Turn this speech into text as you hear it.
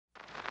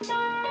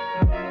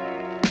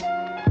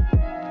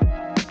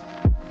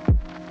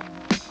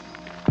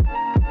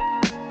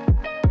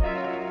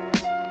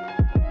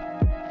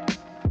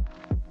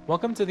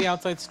Welcome to The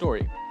Outside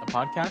Story, a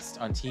podcast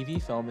on TV,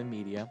 film, and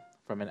media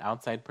from an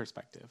outside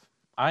perspective.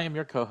 I am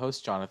your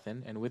co-host,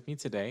 Jonathan, and with me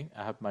today,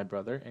 I have my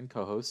brother and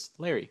co-host,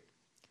 Larry.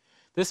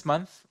 This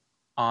month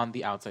on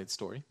The Outside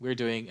Story, we're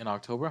doing an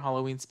October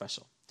Halloween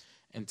special.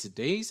 And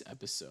today's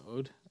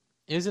episode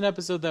is an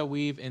episode that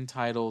we've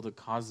entitled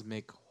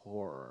Cosmic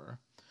Horror,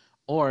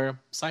 or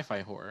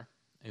Sci-Fi Horror,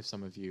 if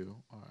some of you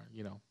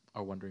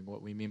are wondering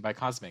what we mean by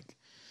cosmic.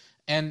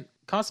 And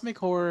cosmic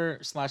horror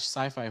 /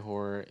 sci-fi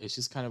horror is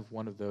just kind of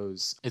one of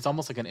those, it's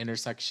almost like an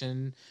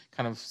intersection,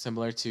 kind of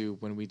similar to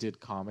when we did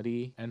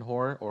comedy and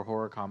horror or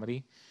horror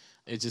comedy.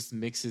 It just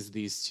mixes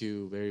these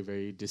two very,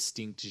 very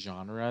distinct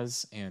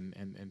genres and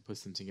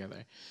puts them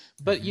together.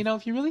 But,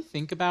 if you really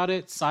think about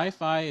it,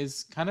 sci-fi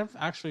is kind of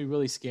actually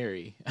really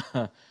scary.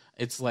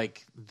 It's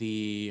like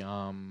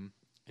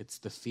it's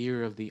the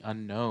fear of the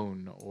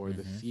unknown or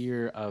the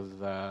fear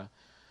of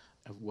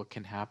what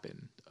can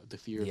happen, the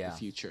fear of the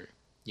future.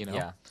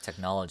 Yeah,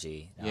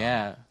 technology. Like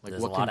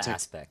there's a lot of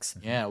aspects.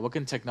 Yeah, what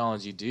can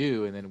technology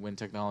do? And then when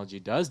technology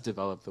does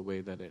develop the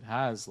way that it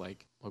has,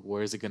 like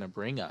where is it going to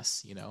bring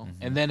us?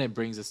 And then it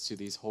brings us to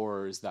these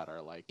horrors that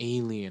are like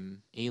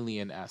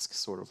alien-esque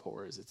sort of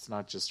horrors. It's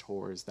not just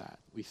horrors that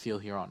we feel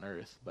here on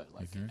Earth, but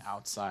like an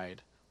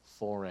outside,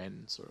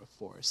 foreign sort of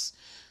force.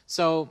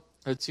 So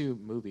the two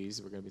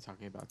movies we're going to be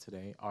talking about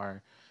today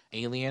are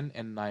Alien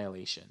and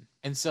Annihilation.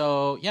 And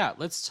so,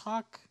 let's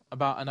talk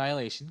about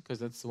Annihilation because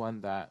that's the one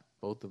that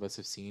both of us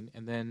have seen,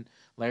 and then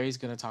Larry's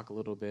going to talk a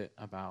little bit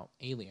about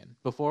Alien.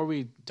 Before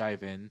we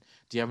dive in,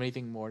 do you have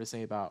anything more to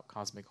say about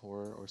cosmic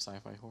horror or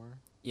sci-fi horror?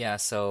 Yeah,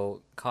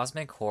 so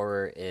cosmic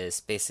horror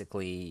is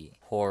basically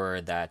horror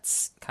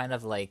that's kind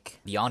of like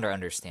beyond our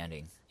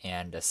understanding,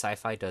 and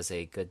sci-fi does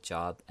a good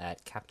job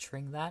at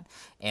capturing that.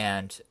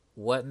 And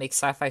what makes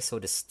sci-fi so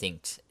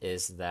distinct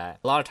is that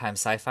a lot of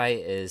times sci-fi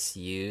is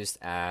used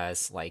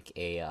as like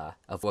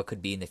of what could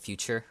be in the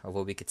future of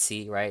what we could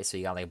see, right? So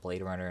you got like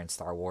Blade Runner and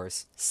Star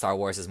Wars. Star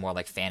Wars is more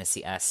like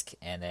fantasy-esque,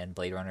 and then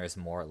Blade Runner is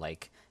more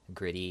like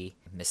gritty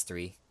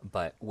mystery.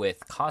 But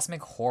with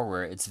cosmic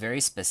horror, it's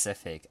very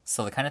specific.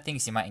 So the kind of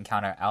things you might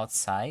encounter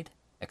outside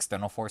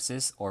external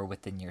forces or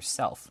within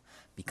yourself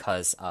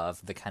because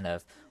of the kind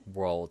of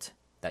world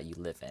that you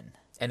live in.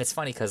 And it's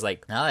funny because,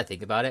 like, now that I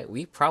think about it,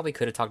 we probably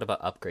could have talked about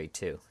Upgrade,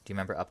 too. Do you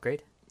remember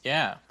Upgrade?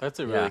 Yeah, that's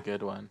a really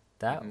good one.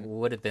 That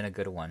would have been a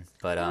good one.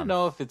 But I don't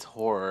know if it's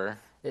horror.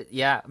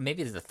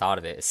 Maybe the thought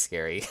of it is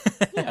scary.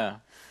 yeah,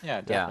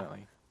 definitely.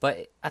 Yeah.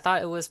 But I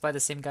thought it was by the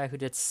same guy who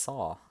did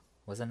Saw.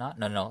 Was it not?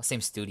 No, same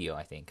studio,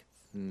 I think.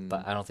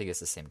 But I don't think it's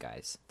the same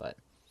guys. But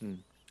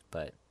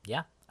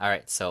yeah. All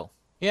right, so.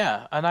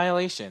 Yeah,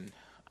 Annihilation.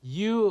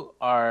 You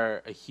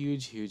are a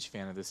huge, huge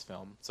fan of this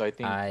film, so I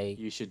think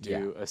you should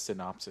do a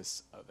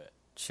synopsis of it.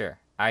 Sure.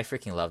 I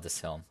freaking love this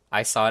film.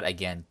 I saw it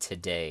again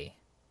today.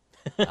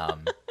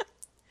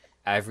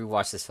 I've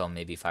rewatched this film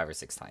maybe 5 or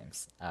 6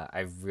 times.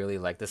 I really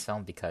like this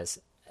film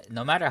because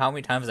no matter how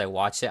many times I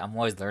watch it, I'm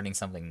always learning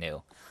something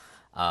new.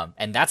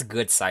 And that's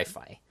good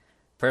sci-fi.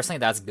 Personally,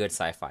 that's good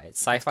sci-fi.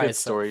 Sci-fi is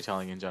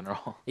storytelling in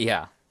general.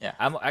 Yeah.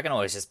 I can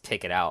always just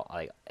pick it out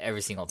like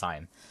every single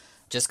time,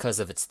 just because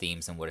of its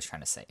themes and what it's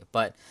trying to say.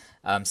 But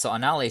so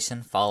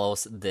Annihilation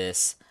follows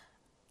this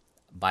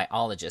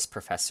biologist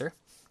professor.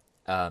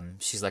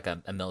 She's like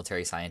a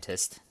military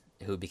scientist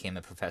who became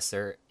a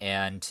professor,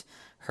 and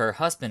her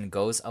husband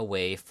goes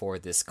away for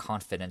this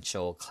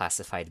confidential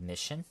classified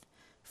mission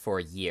for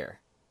a year,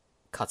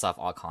 cuts off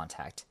all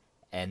contact.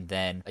 And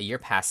then a year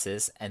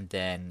passes, and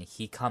then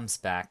he comes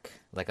back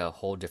like a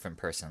whole different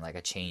person, like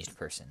a changed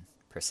person,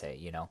 per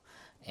se,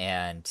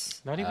 And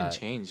not even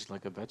changed,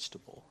 like a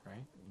vegetable,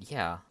 right?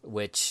 Yeah,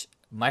 which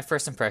my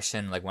first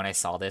impression, like when I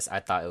saw this, I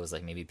thought it was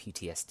like maybe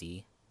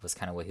PTSD was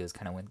kind of what he was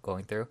kind of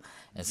going through.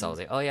 And so I was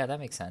like, oh yeah, that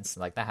makes sense.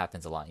 Like that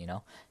happens a lot,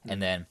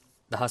 And then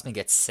the husband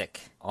gets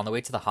sick. On the way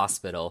to the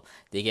hospital,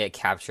 they get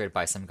captured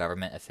by some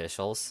government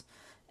officials.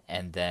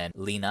 And then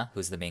Lena,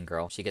 who's the main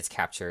girl, she gets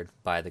captured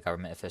by the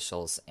government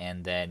officials.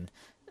 And then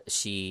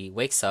she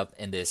wakes up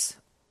in this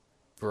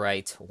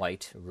bright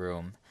white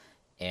room,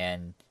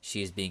 and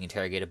she's being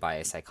interrogated by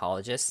a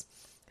psychologist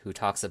who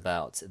talks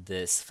about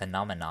this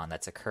phenomenon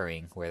that's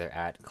occurring where they're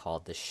at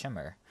called the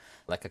shimmer.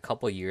 Like a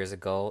couple years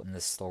ago in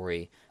the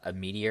story, a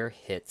meteor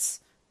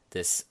hits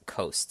this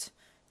coast,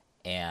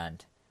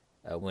 and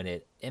when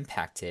it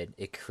impacted,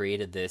 it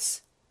created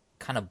this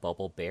kind of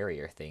bubble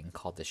barrier thing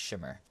called the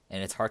shimmer.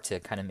 And it's hard to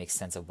kind of make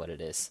sense of what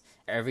it is.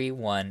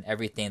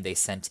 Everything they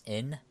sent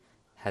in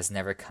has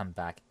never come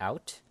back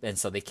out, and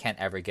so they can't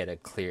ever get a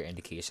clear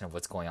indication of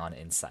what's going on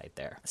inside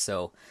there.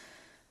 So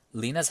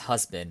Lena's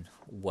husband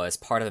was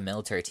part of a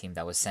military team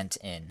that was sent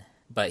in,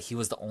 but he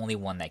was the only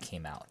one that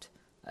came out.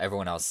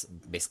 Everyone else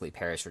basically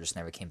perished or just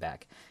never came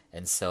back.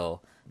 And so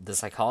the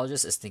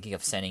psychologist is thinking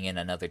of sending in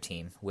another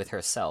team with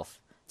herself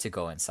to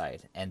go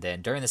inside. And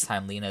then during this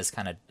time, Lena is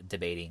kind of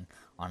debating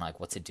on like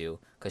what to do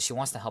because she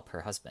wants to help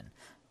her husband,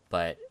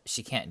 but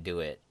she can't do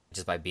it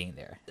just by being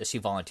there. She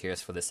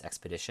volunteers for this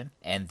expedition,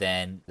 and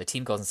then the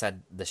team goes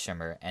inside the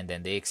shimmer, and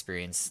then they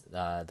experience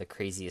the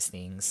craziest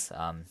things,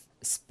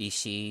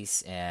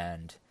 species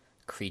and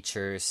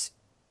creatures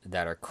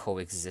that are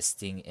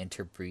coexisting,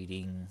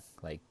 interbreeding,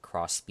 like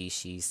cross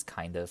species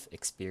kind of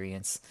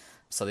experience.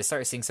 So they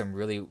start seeing some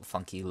really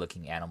funky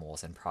looking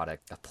animals and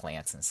product of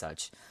plants and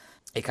such.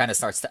 It kind of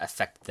starts to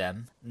affect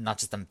them, not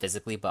just them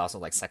physically, but also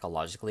like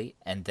psychologically.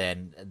 And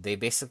then they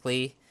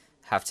basically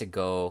have to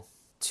go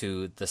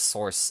to the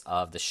source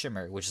of the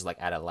shimmer, which is like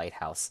at a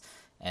lighthouse.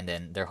 And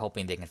then they're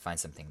hoping they can find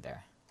something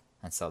there.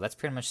 And so that's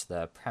pretty much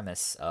the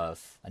premise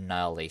of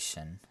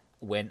Annihilation.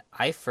 When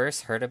I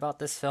first heard about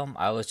this film,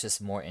 I was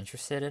just more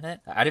interested in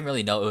it. I didn't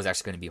really know it was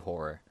actually going to be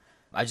horror.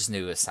 I just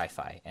knew it was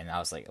sci-fi, and I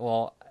was like,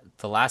 well,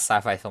 the last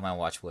sci-fi film I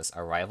watched was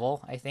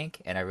Arrival, I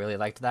think, and I really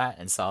liked that,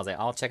 and so I was like,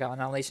 I'll check out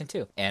Annihilation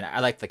too. And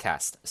I liked the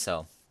cast,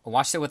 so I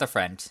watched it with a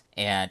friend,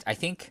 and I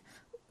think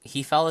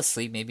he fell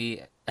asleep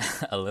maybe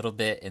a little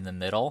bit in the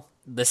middle.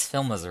 This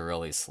film was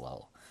really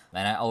slow,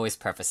 and I always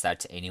preface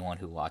that to anyone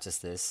who watches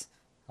this,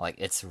 like,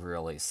 it's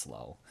really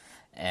slow.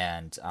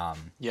 And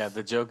Yeah,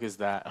 the joke is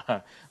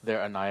that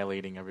they're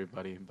annihilating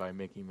everybody by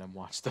making them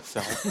watch the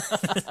film.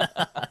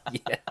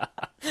 yeah,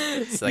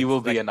 it's like, You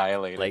will be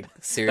annihilated. like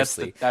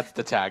seriously. That's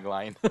the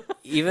tagline.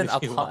 Even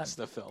if you upon watch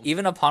the film.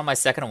 even upon my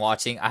second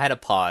watching, I had to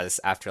pause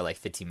after like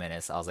 15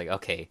 minutes. I was like,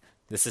 okay,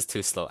 this is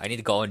too slow. I need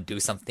to go and do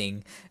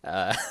something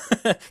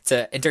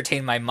to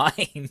entertain my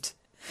mind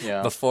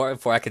Yeah. before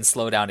I can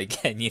slow down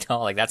again. You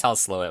know, like that's how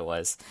slow it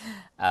was.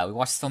 We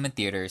watched this film in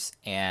theaters,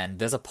 and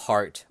there's a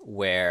part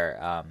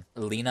where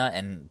Lena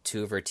and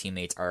two of her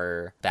teammates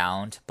are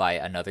bound by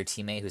another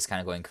teammate who's kind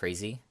of going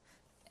crazy.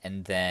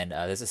 And then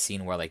there's a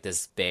scene where like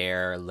this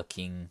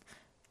bear-looking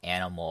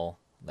animal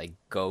like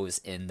goes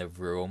in the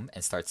room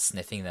and starts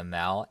sniffing them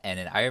out. And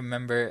then I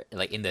remember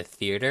like in the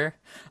theater,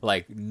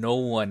 like no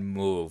one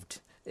moved.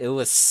 It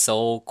was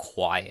so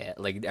quiet.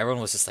 Like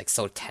everyone was just like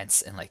so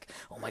tense and like,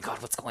 oh my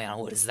God, what's going on?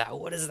 What is that?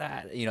 What is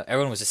that? You know,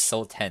 everyone was just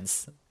so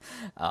tense.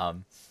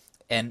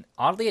 And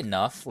oddly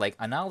enough, like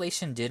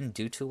Annihilation didn't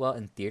do too well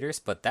in theaters,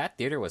 but that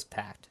theater was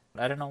packed.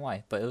 I don't know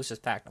why, but it was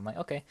just packed. I'm like,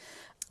 okay.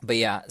 But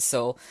yeah,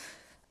 so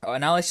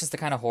Annihilation's the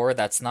kind of horror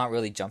that's not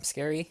really jump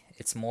scary.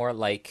 It's more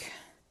like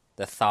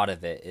the thought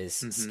of it is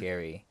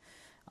scary.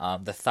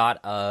 The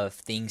thought of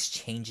things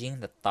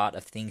changing, the thought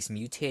of things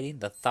mutating,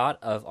 the thought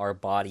of our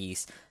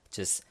bodies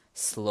just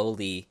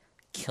slowly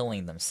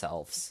killing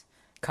themselves.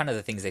 Kind of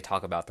the things they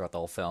talk about throughout the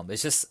whole film.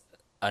 It's just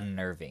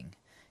unnerving.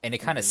 And it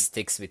kind of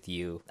sticks with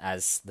you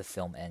as the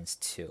film ends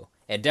too.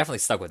 It definitely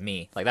stuck with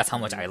me. Like that's how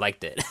much I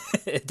liked it.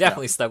 It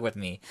definitely stuck with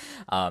me.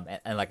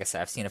 And like I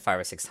said, I've seen it 5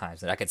 or 6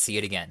 times, and I could see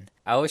it again.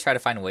 I always try to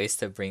find ways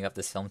to bring up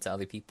this film to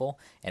other people,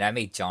 and I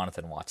made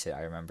Jonathan watch it.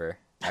 I remember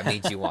I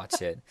made you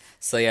watch it.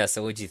 So yeah,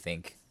 so what'd you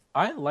think?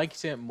 I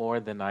liked it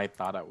more than I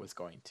thought I was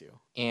going to.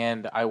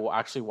 And I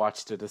actually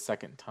watched it a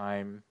second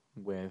time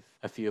with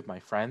a few of my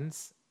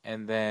friends.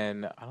 And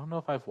then I don't know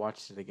if I've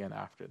watched it again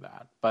after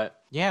that.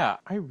 But yeah,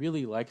 I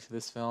really liked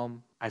this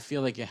film. I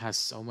feel like it has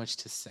so much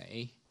to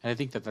say. And I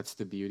think that that's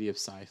the beauty of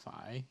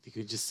sci-fi. You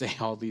could just say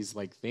all these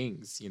like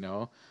things, you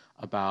know,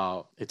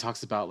 about it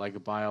talks about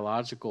like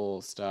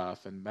biological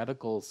stuff and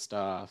medical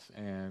stuff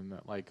and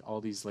like all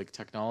these like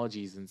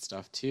technologies and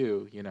stuff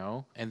too, you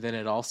know. And then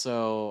it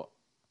also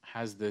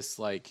has this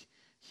like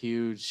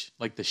huge,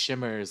 like the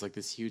shimmer is like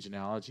this huge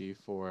analogy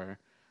for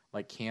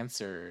like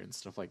cancer and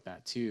stuff like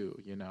that too,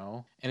 you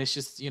know? And it's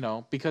just, you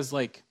know, because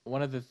like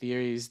one of the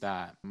theories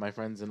that my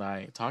friends and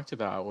I talked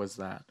about was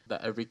that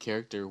every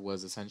character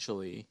was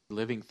essentially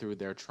living through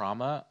their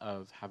trauma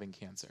of having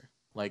cancer.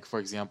 Like, for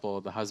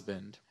example, the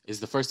husband is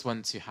the first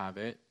one to have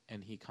it,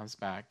 and he comes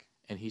back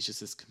and he's just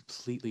this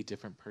completely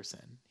different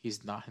person.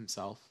 He's not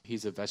himself.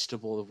 He's a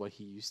vegetable of what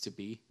he used to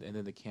be. And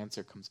then the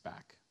cancer comes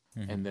back,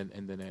 and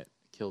then it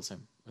kills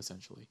him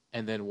essentially.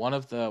 And then one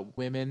of the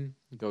women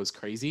goes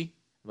crazy.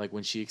 Like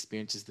when she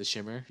experiences the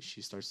shimmer,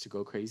 she starts to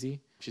go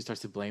crazy. She starts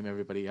to blame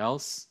everybody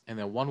else. And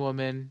then one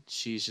woman,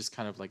 she's just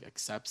kind of like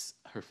accepts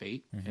her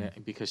fate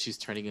because she's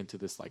turning into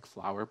this like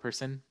flower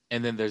person.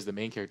 And then there's the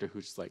main character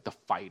who's just like the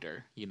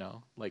fighter, you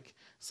know, like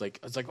it's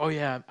like, oh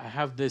yeah, I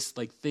have this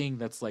like thing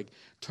that's like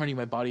turning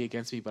my body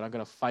against me, but I'm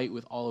going to fight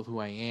with all of who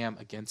I am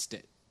against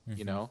it,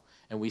 you know?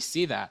 And we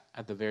see that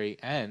at the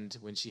very end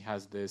when she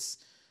has this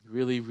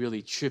really,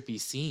 really trippy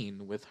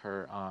scene with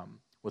her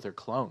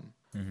clone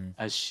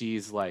as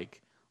she's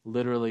like,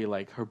 literally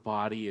like her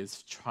body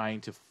is trying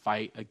to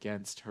fight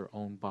against her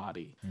own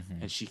body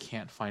and she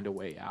can't find a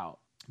way out,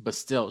 but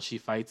still she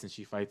fights and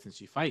she fights and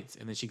she fights,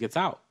 and then she gets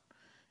out,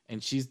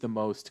 and she's the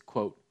most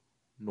quote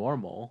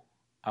normal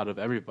out of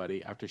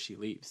everybody after she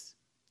leaves,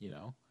 you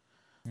know.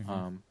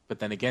 But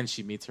then again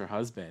she meets her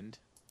husband,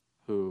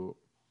 who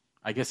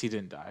I guess he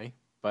didn't die,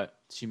 but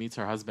she meets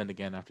her husband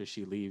again after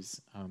she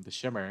leaves the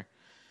shimmer.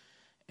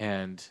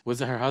 And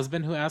was it her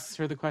husband who asks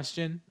her the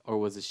question, or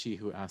was it she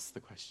who asked the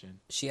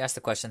question? She asked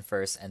the question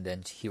first, and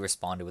then he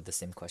responded with the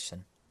same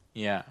question.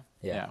 Yeah.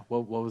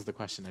 What was the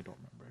question? I don't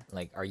remember.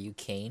 Like, are you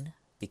Cain?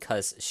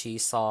 Because she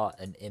saw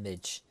an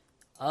image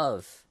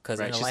of, because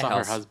in Right. the She saw her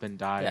lighthouse, husband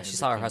die yeah, in she the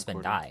saw her husband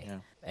camcorder. die, Yeah.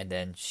 and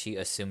then she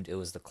assumed it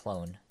was the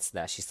clone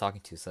that she's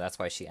talking to. So that's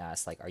why she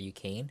asked, like, "Are you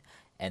Kane?"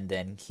 And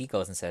then he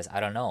goes and says, "I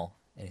don't know."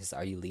 And he says,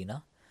 "Are you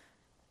Lena?"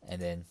 And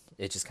then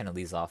it just kind of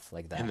leaves off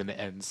like And that. then it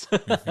ends.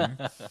 Hmm.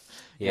 Yeah.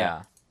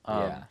 Yeah,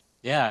 Um, yeah.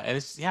 yeah,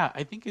 and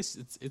I think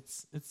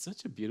it's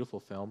such a beautiful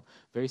film.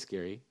 Very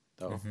scary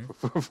though Hmm.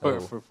 for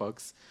Oh,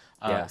 folks.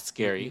 yeah.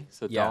 Scary.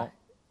 So Yeah,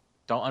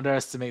 don't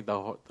underestimate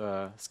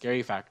the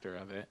scary factor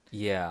of it.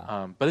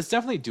 yeah. But it's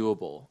definitely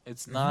doable.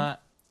 It's Hmm.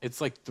 not. It's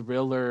like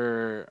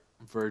thriller,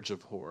 verge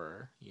of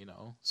horror.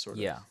 Sort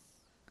of. Yeah.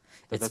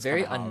 It's That's kind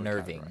very of how I would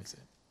unnerving. categorize it.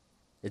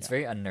 It's Yeah.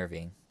 very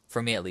unnerving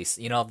for me, at least.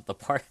 You know, the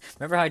part.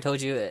 Remember how I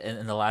told you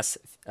in the last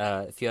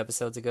few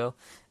episodes ago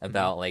Hmm.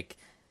 about like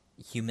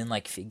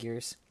human-like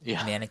figures,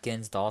 Yeah.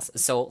 mannequins, dolls.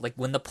 So like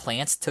when the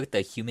plants took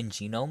the human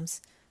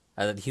genomes,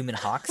 the human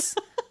hawks,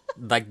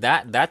 like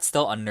that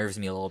still unnerves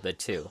me a little bit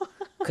too,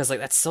 because like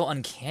that's so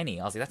uncanny.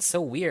 I was like, that's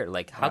so weird.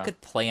 Like, how Yeah.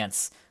 could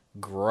plants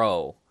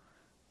grow?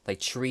 Like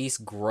trees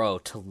grow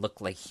to look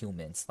like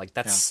humans. Like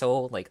that's Yeah.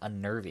 so like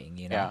unnerving,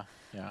 you know? Yeah.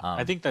 Yeah. I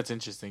Um, think that's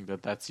interesting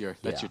that that's your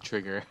yeah,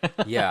 trigger.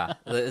 yeah.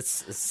 It's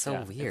so Yeah.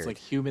 It's like weird.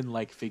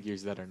 human-like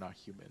figures that are not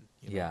human.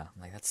 Yeah,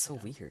 like that's so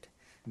Yeah. weird.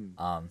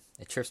 Hmm.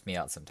 It trips me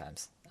out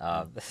sometimes.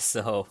 Hmm.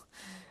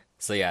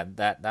 So yeah,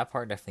 that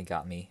part definitely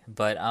got me.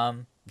 But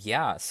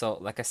yeah, so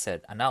like I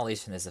said,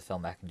 Annihilation is a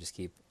film I can just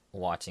keep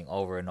watching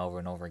over and over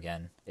and over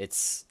again.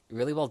 It's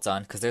really well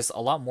done because there's a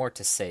lot more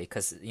to say.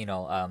 Because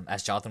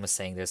as Jonathan was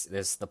saying,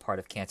 there's the part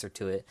of cancer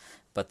to it,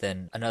 but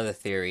then another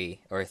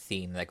theory or a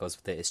theme that goes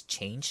with it is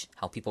change,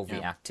 how people Yeah.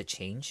 react to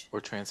change.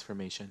 Or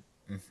transformation.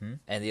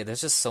 And yeah,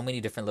 there's just so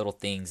many different little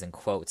things and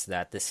quotes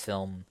that this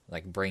film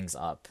like brings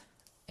up,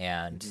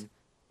 and Hmm.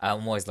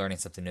 I'm always learning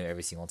something new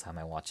every single time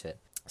I watch it.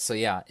 So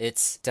yeah,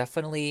 it's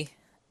definitely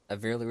a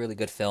really really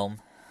good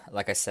film.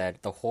 Like I said,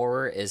 the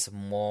horror is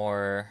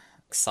more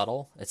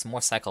subtle. It's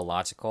more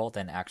psychological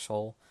than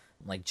actual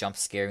like jump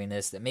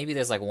scariness. Maybe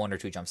there's like one or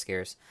two jump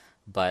scares,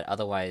 but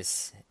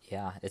otherwise,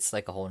 yeah, it's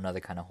like a whole another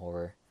kind of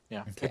horror.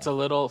 Yeah. It's Okay. a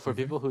little for Hmm.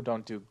 people who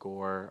don't do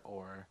gore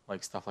or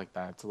like stuff like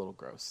that. It's a little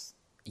gross.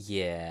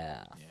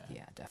 Yeah, Yeah.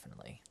 yeah,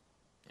 definitely.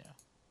 Yeah.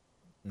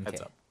 Heads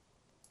Okay. up.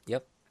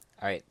 Yep.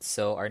 All right.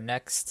 So our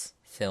next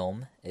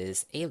film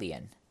is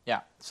Alien.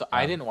 Yeah. So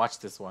I Um. didn't watch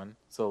this one.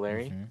 So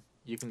Larry, Mhm.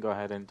 you can go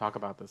ahead and talk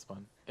about this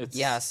one. It's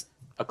Yes.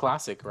 a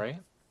classic,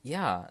 right?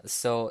 Yeah.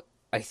 So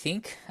I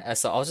think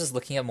so. I was just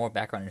looking at more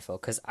background info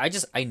because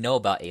I know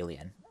about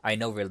Alien. I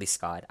know Ridley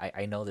Scott.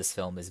 I know this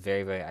film is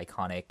very very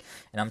iconic,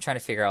 and I'm trying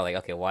to figure out like,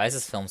 okay, why is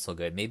this film so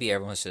good? Maybe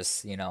everyone's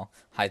just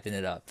hyping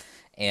it up,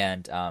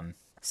 and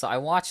so I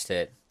watched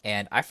it,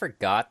 and I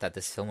forgot that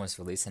this film was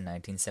released in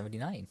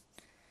 1979.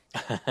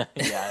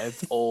 Yeah,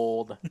 it's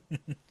old.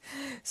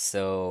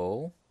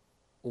 So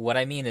what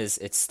I mean is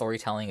its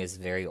storytelling is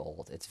very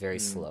old. It's very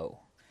Mm. slow.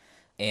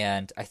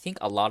 And I think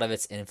a lot of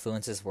its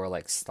influences were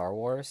like Star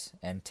Wars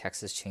and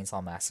Texas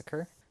Chainsaw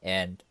Massacre.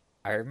 And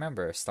I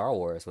remember Star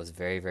Wars was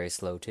very, very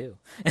slow too.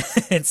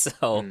 And so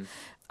Mm.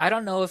 I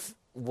don't know if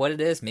what it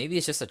is. Maybe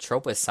it's just a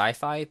trope with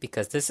sci-fi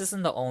because this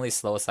isn't the only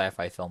slow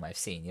sci-fi film I've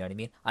seen. You know what I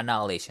mean?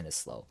 Annihilation is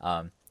slow.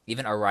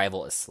 Even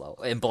Arrival is slow,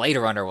 and Blade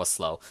Runner was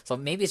slow. So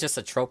maybe it's just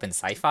a trope in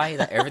sci-fi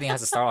that everything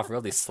has to start off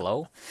really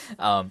slow.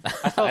 I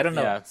I felt, don't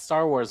know. yeah,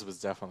 Star Wars was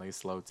definitely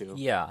slow too.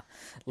 Yeah. Yeah.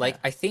 Like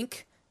I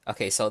think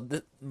okay, so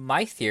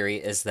my theory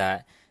is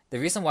that the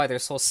reason why they're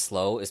so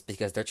slow is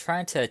because they're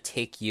trying to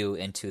take you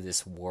into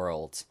this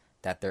world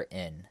that they're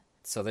in.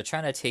 So they're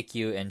trying to take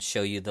you and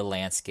show you the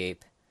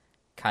landscape,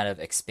 kind of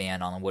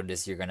expand on what it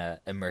is you're going to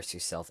immerse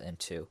yourself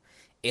into.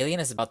 Alien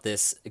is about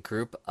this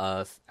group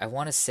of, I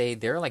want to say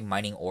they're like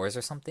mining ores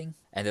or something,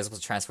 and they're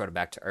supposed to transport it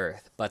back to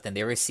Earth. But then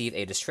they receive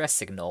a distress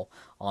signal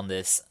on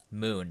this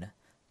moon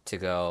to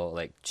go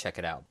like check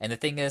it out. And the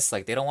thing is,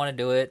 like they don't want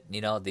to do it.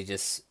 They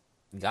just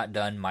got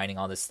done mining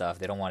all this stuff.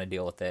 They don't want to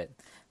deal with it.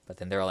 But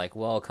then they're like,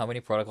 well, company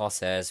protocol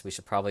says we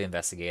should probably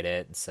investigate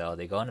it. And so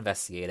they go and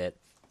investigate it.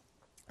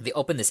 They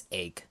open this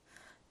egg.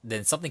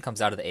 Then something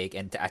comes out of the egg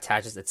and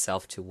attaches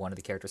itself to one of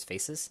the characters'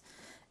 faces.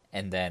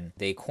 And then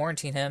they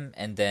quarantine him.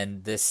 And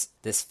then this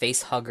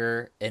face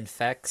hugger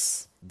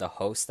infects the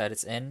host that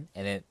it's in,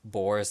 and it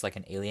bores like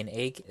an alien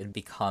egg and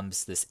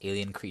becomes this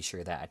alien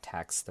creature that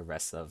attacks the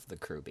rest of the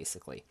crew,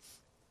 basically.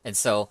 And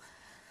so,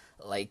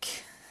 like,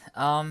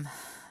 um,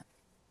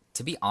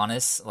 to be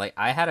honest, like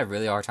I had a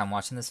really hard time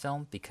watching this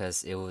film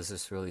because it was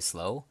just really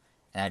slow,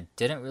 and I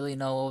didn't really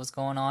know what was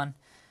going on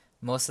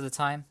most of the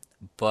time.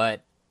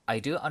 But I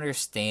do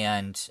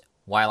understand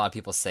why a lot of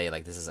people say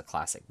like this is a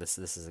classic. This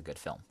is a good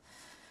film.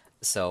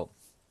 So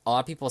a lot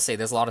of people say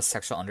there's a lot of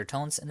sexual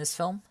undertones in this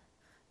film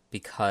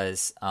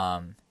because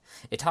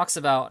it talks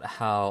about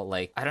how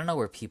like I don't know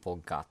where people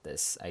got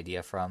this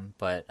idea from,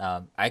 but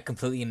I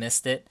completely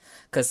missed it.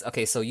 Because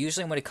okay, so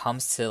usually when it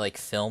comes to like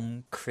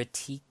film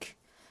critique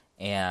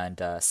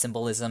and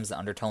symbolisms and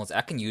undertones,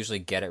 I can usually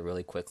get it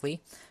really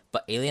quickly.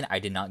 But Alien, I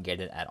did not get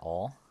it at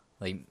all.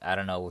 Like I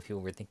don't know what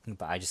people were thinking,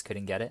 but I just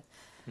couldn't get it.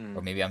 Or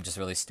Hmm. maybe I'm just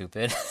really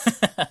stupid.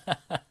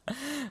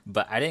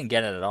 but I didn't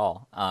get it at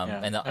all.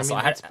 Yeah. And I so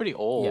mean, I it's had, pretty yeah,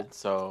 old,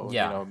 so,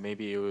 yeah,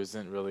 maybe it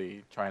wasn't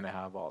really trying to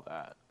have all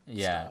that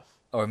yeah, stuff.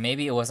 or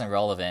maybe it wasn't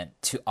relevant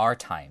to our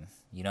time.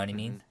 You know what I Hmm.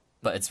 mean?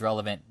 But it's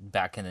relevant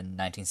back in the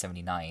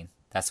 1979.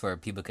 That's where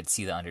people could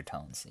see the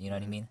undertones. You know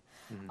what I Hmm. mean?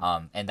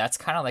 Hmm. And that's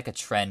kind of like a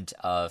trend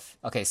of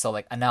okay, so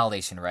like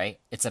Annihilation, right?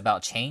 It's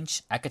about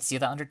change. I could see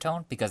the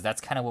undertone because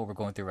that's kind of what we're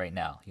going through right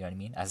now. You know what I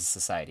mean? As a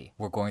society,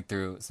 we're going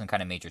through some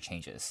kind of major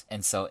changes,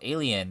 and so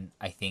Alien,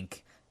 I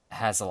think,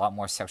 has a lot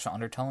more sexual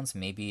undertones.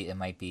 Maybe it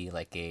might be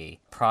like a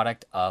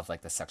product of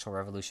like the sexual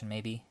revolution.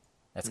 Maybe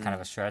that's kind of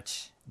a Hmm.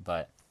 stretch,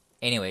 but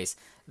anyways,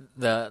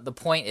 the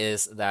point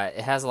is that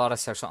it has a lot of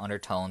sexual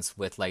undertones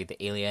with like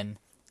the alien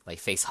like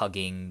face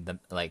hugging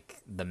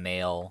the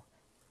male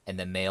and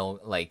the male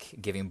like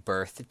giving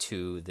birth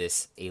to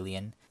this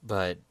alien.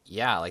 But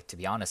yeah, like to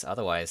be honest,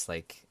 otherwise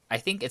like I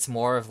think it's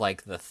more of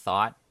like the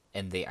thought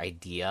and the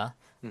idea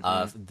Hmm.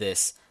 of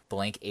this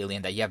blank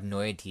alien that you have no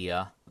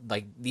idea.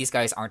 Like these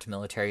guys aren't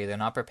military, they're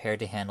not prepared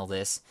to handle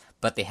this,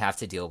 but they have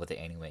to deal with it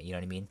anyway. You know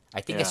what I mean?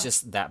 I think it's Yeah.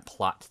 just that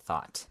plot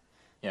thought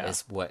Yeah.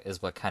 is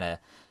what kind of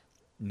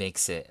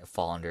makes it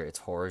fall under its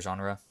horror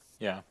genre.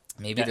 Yeah.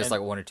 Maybe Yeah. there's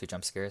like one or two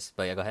jump scares,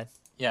 but yeah, go ahead.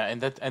 Yeah,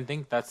 and that I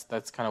think that's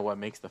kind of what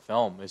makes the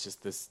film. It's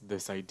just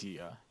this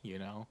idea,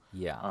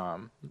 Yeah.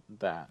 um,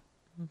 that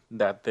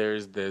that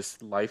there's this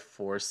life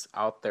force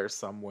out there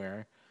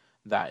somewhere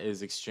that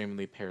is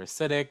extremely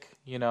parasitic,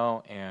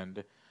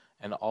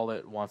 and all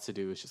it wants to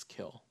do is just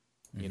kill,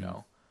 you Mm-hmm.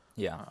 know.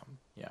 Yeah.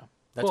 Yeah,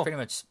 That's cool, pretty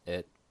much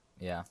it.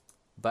 Yeah.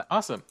 But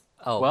awesome.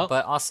 oh, Well,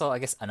 but also I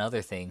guess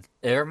another thing.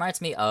 It reminds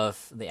me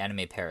of the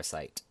anime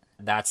Parasite.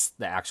 That's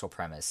the actual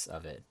premise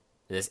of it.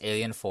 This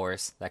alien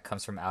force that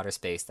comes from outer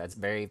space that's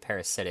very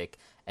parasitic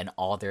and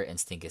all their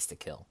instinct is to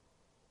kill.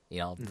 You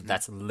know, hmm.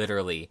 that's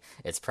literally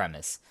its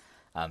premise.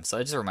 So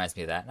it just reminds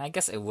me of that. And I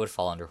guess it would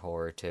fall under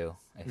horror too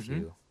if Hmm.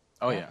 you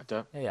Oh Yeah.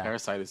 yeah, Yeah.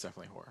 Parasite is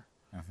definitely horror.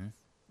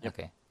 Yep.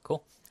 Okay.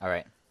 Cool. All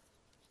right.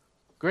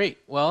 Great.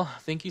 Well,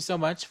 thank you so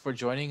much for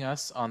joining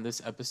us on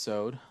this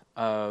episode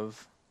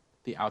of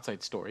The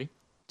Outside Story.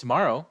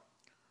 Tomorrow,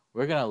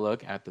 we're going to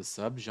look at the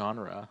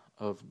subgenre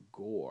of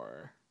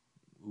gore.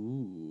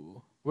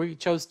 Ooh. We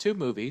chose two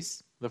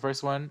movies. The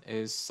first one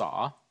is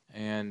Saw,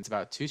 and it's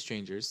about two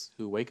strangers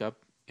who wake up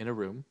in a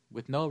room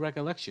with no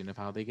recollection of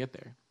how they get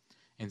there.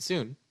 And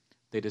soon,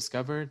 they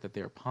discover that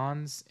they are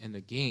pawns in a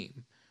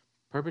game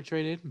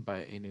perpetrated by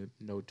a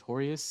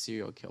notorious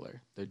serial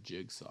killer, the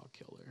Jigsaw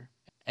Killer.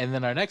 And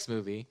then our next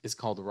movie is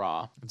called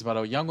Raw. It's about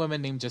a young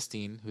woman named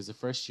Justine who's a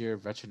first year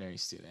veterinary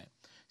student.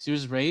 She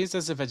was raised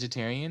as a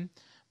vegetarian,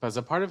 but as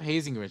a part of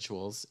hazing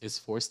rituals, is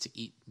forced to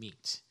eat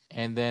meat.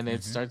 And then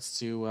it Mm-hmm. starts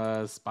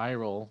to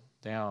spiral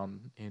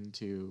down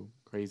into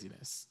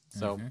craziness.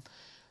 So Mm-hmm.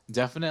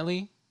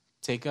 definitely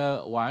take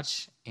a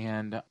watch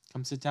and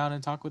come sit down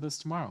and talk with us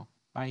tomorrow.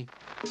 Bye.